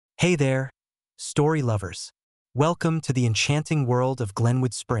Hey there, story lovers. Welcome to the enchanting world of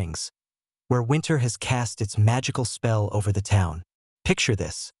Glenwood Springs, where winter has cast its magical spell over the town. Picture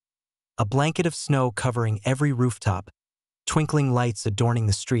this: a blanket of snow covering every rooftop, twinkling lights adorning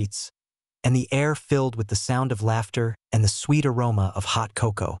the streets, and the air filled with the sound of laughter and the sweet aroma of hot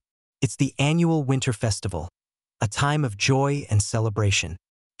cocoa. It's the annual winter festival, a time of joy and celebration.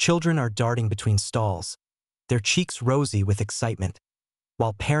 Children are darting between stalls, their cheeks rosy with excitement,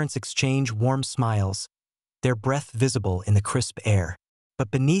 while parents exchange warm smiles, their breath visible in the crisp air.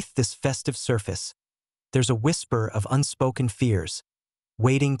 But beneath this festive surface, there's a whisper of unspoken fears,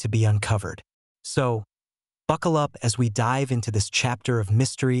 waiting to be uncovered. So, buckle up as we dive into this chapter of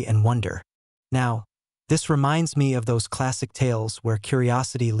mystery and wonder. Now, this reminds me of those classic tales where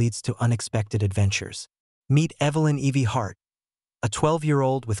curiosity leads to unexpected adventures. Meet Evelyn Evie Hart, a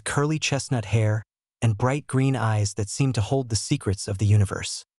 12-year-old with curly chestnut hair and bright green eyes that seem to hold the secrets of the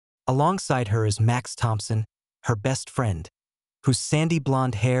universe. Alongside her is Max Thompson, her best friend, whose sandy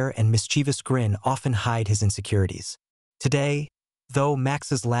blonde hair and mischievous grin often hide his insecurities. Today, though,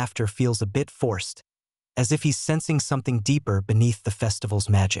 Max's laughter feels a bit forced, as if he's sensing something deeper beneath the festival's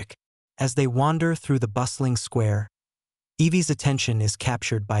magic. As they wander through the bustling square, Evie's attention is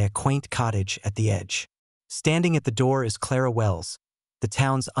captured by a quaint cottage at the edge. Standing at the door is Clara Wells, the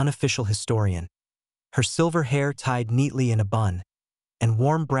town's unofficial historian, her silver hair tied neatly in a bun, and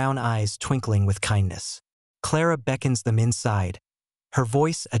warm brown eyes twinkling with kindness. Clara beckons them inside, her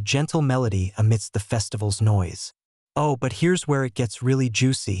voice a gentle melody amidst the festival's noise. Oh, but here's where it gets really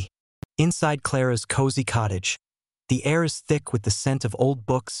juicy. Inside Clara's cozy cottage, the air is thick with the scent of old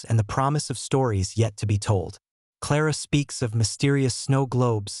books and the promise of stories yet to be told. Clara speaks of mysterious snow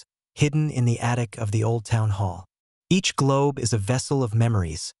globes hidden in the attic of the old town hall. Each globe is a vessel of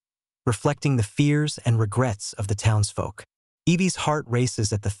memories, reflecting the fears and regrets of the townsfolk. Evie's heart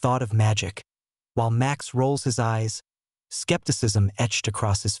races at the thought of magic, while Max rolls his eyes, skepticism etched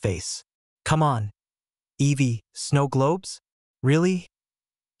across his face. Come on, Evie, snow globes? Really?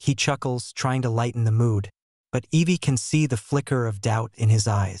 He chuckles, trying to lighten the mood, but Evie can see the flicker of doubt in his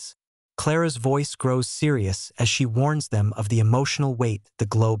eyes. Clara's voice grows serious as she warns them of the emotional weight the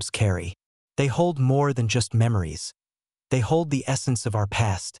globes carry. They hold more than just memories. They hold the essence of our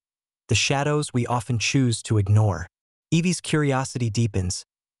past, the shadows we often choose to ignore. Evie's curiosity deepens,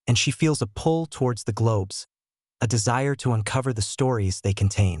 and she feels a pull towards the globes, a desire to uncover the stories they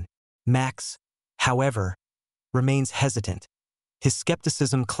contain. Max, however, remains hesitant, his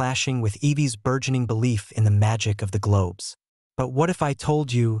skepticism clashing with Evie's burgeoning belief in the magic of the globes. But what if I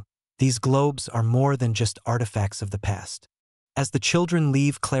told you these globes are more than just artifacts of the past? As the children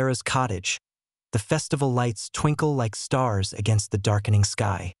leave Clara's cottage, the festival lights twinkle like stars against the darkening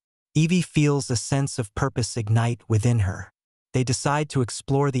sky. Evie feels a sense of purpose ignite within her. They decide to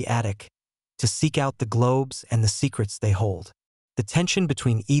explore the attic, to seek out the globes and the secrets they hold. The tension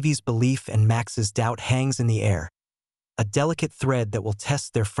between Evie's belief and Max's doubt hangs in the air, a delicate thread that will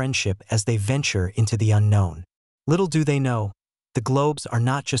test their friendship as they venture into the unknown. Little do they know, the globes are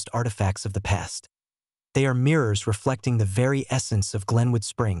not just artifacts of the past. They are mirrors reflecting the very essence of Glenwood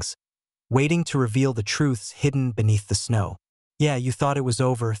Springs, waiting to reveal the truths hidden beneath the snow. Yeah, you thought it was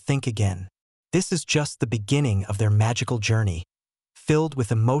over, think again. This is just the beginning of their magical journey, filled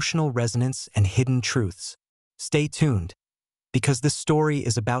with emotional resonance and hidden truths. Stay tuned, because this story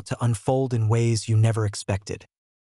is about to unfold in ways you never expected.